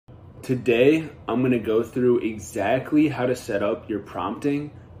Today, I'm gonna go through exactly how to set up your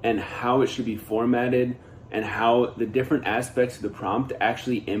prompting and how it should be formatted and how the different aspects of the prompt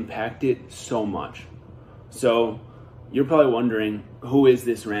actually impact it so much. So you're probably wondering, who is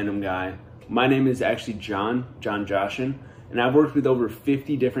this random guy? My name is actually John Joshin, and I've worked with over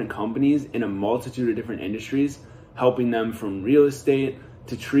 50 different companies in a multitude of different industries, helping them from real estate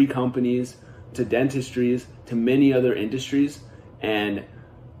to tree companies to dentistries to many other industries. And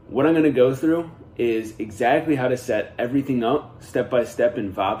what I'm gonna go through is exactly how to set everything up step by step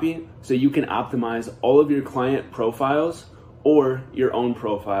in VAPI so you can optimize all of your client profiles or your own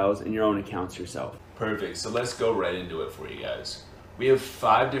profiles and your own accounts yourself. Perfect, so let's go right into it for you guys. We have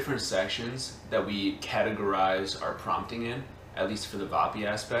 5 different sections that we categorize our prompting in, at least for the VAPI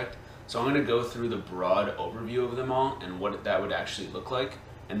aspect. So I'm gonna go through the broad overview of them all and what that would actually look like.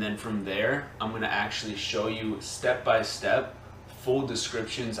 And then from there, I'm gonna actually show you step by step full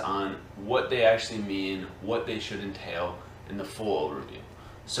descriptions on what they actually mean, what they should entail, and the full overview.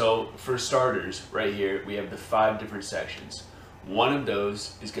 So for starters, right here, we have the 5 different sections. One of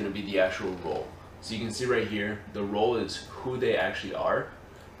those is gonna be the actual role. So you can see right here, the role is who they actually are.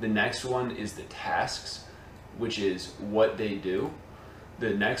 The next one is the tasks, which is what they do.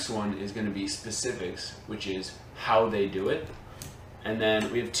 The next one is gonna be specifics, which is how they do it. And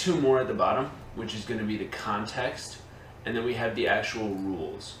then we have 2 more at the bottom, which is gonna be the context, and then we have the actual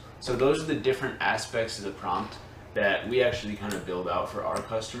rules. So those are the different aspects of the prompt that we actually kind of build out for our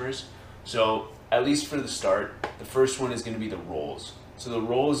customers. So at least for the start, the first one is gonna be the roles. So the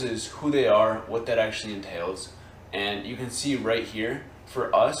roles is who they are, what that actually entails. And you can see right here,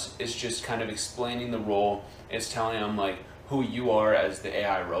 for us, it's just kind of explaining the role. It's telling them like who you are as the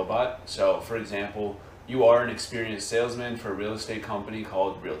AI robot. So for example, you are an experienced salesman for a real estate company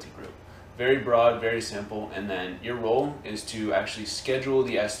called Realty Group. Very broad, very simple, and then your role is to actually schedule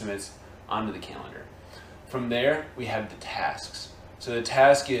the estimates onto the calendar. From there, we have the tasks. So the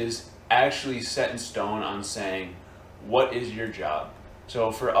task is actually set in stone on saying, what is your job?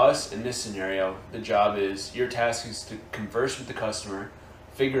 So for us in this scenario, the job is, your task is to converse with the customer,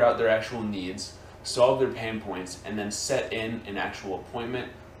 figure out their actual needs, solve their pain points, and then set in an actual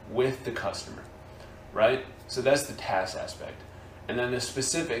appointment with the customer, right? So that's the task aspect. And then the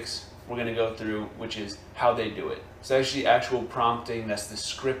specifics, we're going to go through, which is how they do it. So actually actual prompting, that's the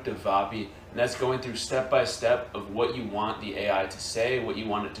script of VAPI, and that's going through step by step of what you want the AI to say, what you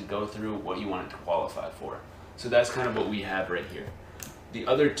want it to go through, what you want it to qualify for. So that's kind of what we have right here. The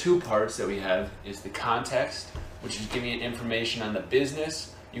other 2 parts that we have is the context, which is giving it information on the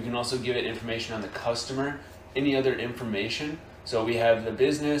business. You can also give it information on the customer, any other information. So we have the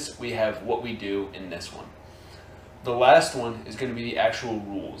business, we have what we do in this one. The last one is going to be the actual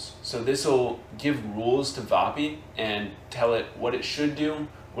rules. So this will give rules to VAPI and tell it what it should do,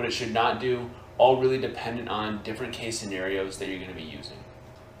 what it should not do, all really dependent on different case scenarios that you're going to be using.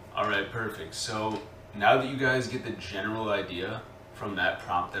 All right, perfect. So now that you guys get the general idea from that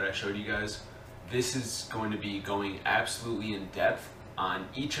prompt that I showed you guys, this is going to be going absolutely in depth on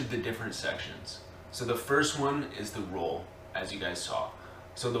each of the different sections. So the first one is the role, as you guys saw.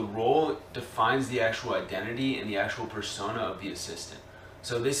 So the role defines the actual identity and the actual persona of the assistant.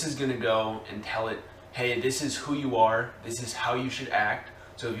 So this is going to go and tell it, hey, this is who you are, this is how you should act.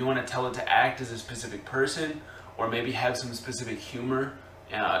 So if you want to tell it to act as a specific person, or maybe have some specific humor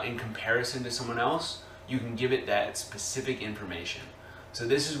in comparison to someone else, you can give it that specific information. So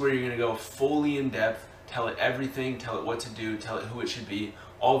this is where you're going to go fully in depth, tell it everything, tell it what to do, tell it who it should be,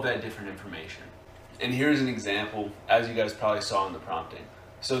 all of that different information. And here's an example, as you guys probably saw in the prompting.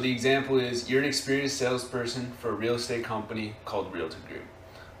 So the example is, you're an experienced salesperson for a real estate company called Realty Group.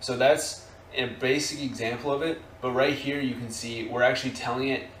 So that's a basic example of it, but right here you can see we're actually telling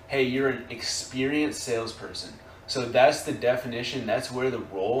it, hey, you're an experienced salesperson. So that's the definition, that's where the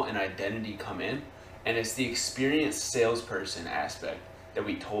role and identity come in, and it's the experienced salesperson aspect that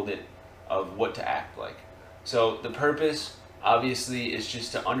we told it of what to act like. So the purpose, obviously, is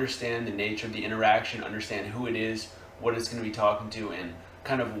just to understand the nature of the interaction, understand who it is, what it's going to be talking to, and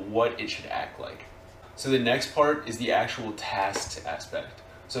kind of what it should act like. So the next part is the actual tasks aspect.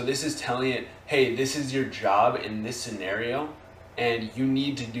 So this is telling it, hey, this is your job in this scenario, and you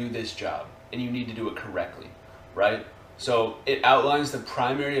need to do this job, and you need to do it correctly, right? So it outlines the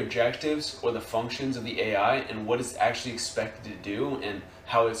primary objectives or the functions of the AI and what it's actually expected to do and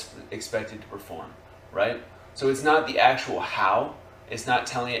how it's expected to perform, right? So it's not the actual how, it's not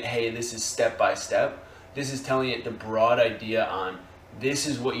telling it, hey, this is step by step. This is telling it the broad idea on, this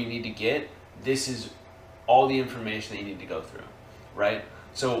is what you need to get, this is all the information that you need to go through, right?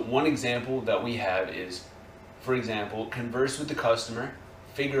 So one example that we have is, for example, converse with the customer,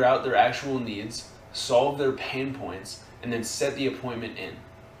 figure out their actual needs, solve their pain points, and then set the appointment in,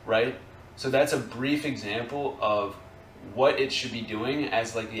 right? So that's a brief example of what it should be doing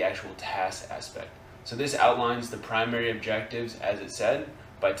as like the actual task aspect. So this outlines the primary objectives as it said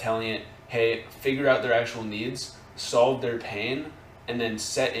by telling it, hey, figure out their actual needs, solve their pain, and then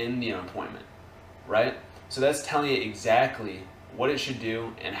set in the appointment, right? So that's telling it exactly what it should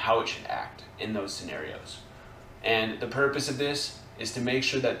do and how it should act in those scenarios. And the purpose of this is to make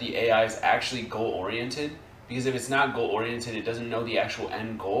sure that the AI is actually goal-oriented, because if it's not goal-oriented, it doesn't know the actual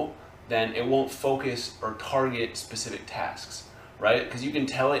end goal, then it won't focus or target specific tasks, right? Because you can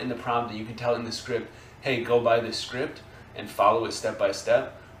tell it in the prompt, you can tell it in the script, hey, go by this script and follow it step by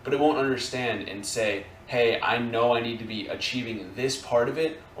step, but it won't understand and say, hey, I know I need to be achieving this part of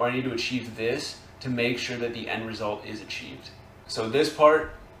it, or I need to achieve this to make sure that the end result is achieved. So this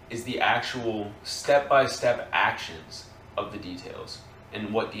part is the actual step-by-step actions of the details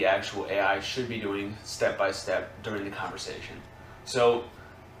and what the actual AI should be doing step by step during the conversation. So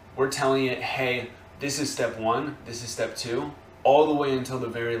we're telling it, hey, this is step 1, this is step 2, all the way until the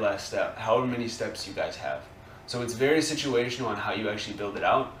very last step, however many steps you guys have. So it's very situational on how you actually build it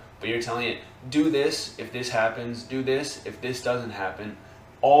out, but you're telling it, do this if this happens, do this if this doesn't happen,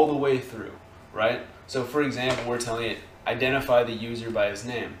 all the way through, right? So for example, we're telling it, identify the user by his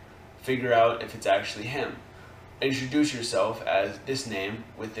name, figure out if it's actually him, introduce yourself as this name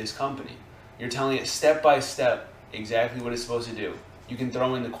with this company. You're telling it step by step exactly what it's supposed to do. You can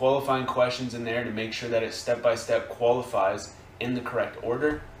throw in the qualifying questions in there to make sure that it step by step qualifies in the correct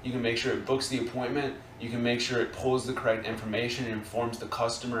order. You can make sure it books the appointment. You can make sure it pulls the correct information and informs the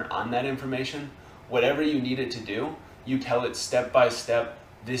customer on that information. Whatever you need it to do, you tell it step by step,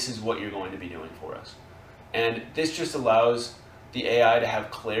 this is what you're going to be doing for us. And this just allows the AI to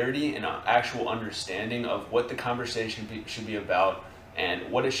have clarity and an actual understanding of what the conversation should be about and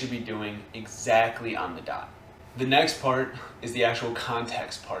what it should be doing exactly on the dot. The next part is the actual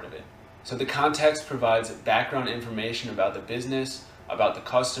context part of it. So the context provides background information about the business, about the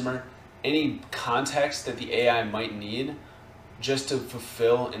customer, any context that the AI might need just to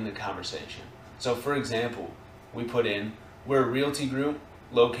fulfill in the conversation. So for example, we put in, we're a realty group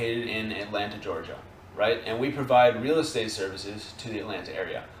located in Atlanta, Georgia, right? And we provide real estate services to the Atlanta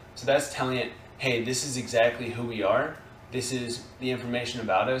area. So that's telling it, hey, this is exactly who we are. This is the information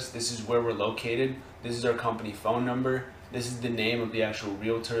about us. This is where we're located. This is our company phone number. This is the name of the actual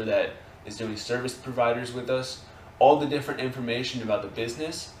realtor that is doing service providers with us. All the different information about the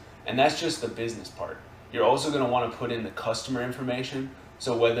business, and that's just the business part. You're also going to want to put in the customer information.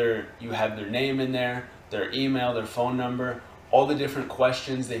 So whether you have their name in there, their email, their phone number, all the different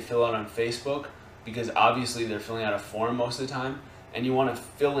questions they fill out on Facebook, because obviously they're filling out a form most of the time, and you want to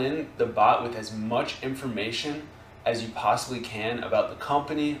fill in the bot with as much information as you possibly can about the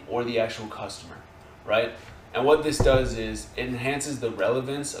company or the actual customer, right? And what this does is it enhances the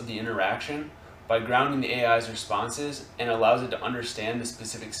relevance of the interaction by grounding the AI's responses and allows it to understand the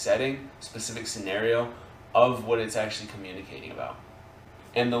specific setting, specific scenario of what it's actually communicating about.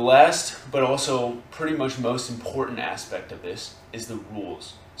 And the last, but also pretty much most important aspect of this is the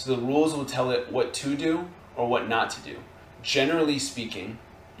rules. So the rules will tell it what to do or what not to do. Generally speaking,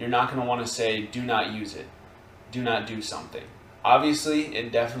 you're not going to want to say, do not use it, do not do something. Obviously,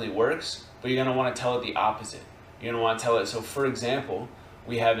 it definitely works, but you're going to want to tell it the opposite. You're going to want to tell it, so for example,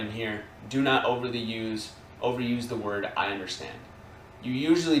 we have in here, do not overuse the word I understand. You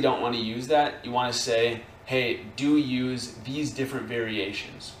usually don't want to use that. You want to say, hey, do use these different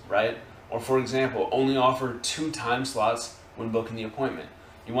variations, right? Or for example, only offer 2 time slots when booking the appointment.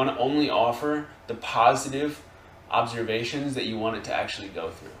 You want to only offer the positive observations that you want it to actually go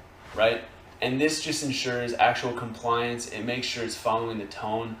through, right? And this just ensures actual compliance. It makes sure it's following the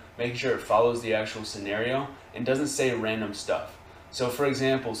tone, making sure it follows the actual scenario and doesn't say random stuff. So for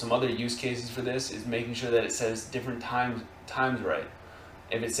example, some other use cases for this is making sure that it says different times right.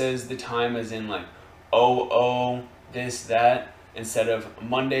 If it says the time as in like, this, that, instead of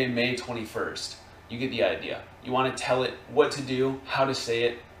Monday, May 21st, you get the idea. You want to tell it what to do, how to say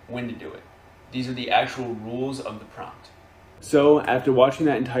it, when to do it. These are the actual rules of the prompt. So after watching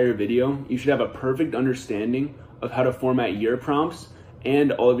that entire video, you should have a perfect understanding of how to format your prompts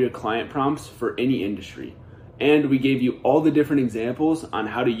and all of your client prompts for any industry. And we gave you all the different examples on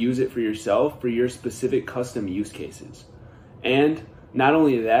how to use it for yourself for your specific custom use cases. And not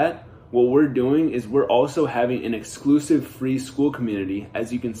only that, what we're doing is we're also having an exclusive free school community,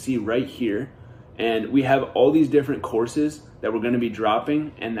 as you can see right here. And we have all these different courses that we're going to be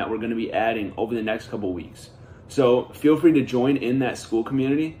dropping and that we're going to be adding over the next couple weeks. So feel free to join in that school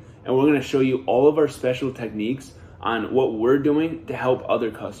community, and we're going to show you all of our special techniques on what we're doing to help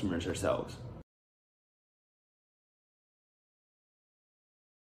other customers ourselves.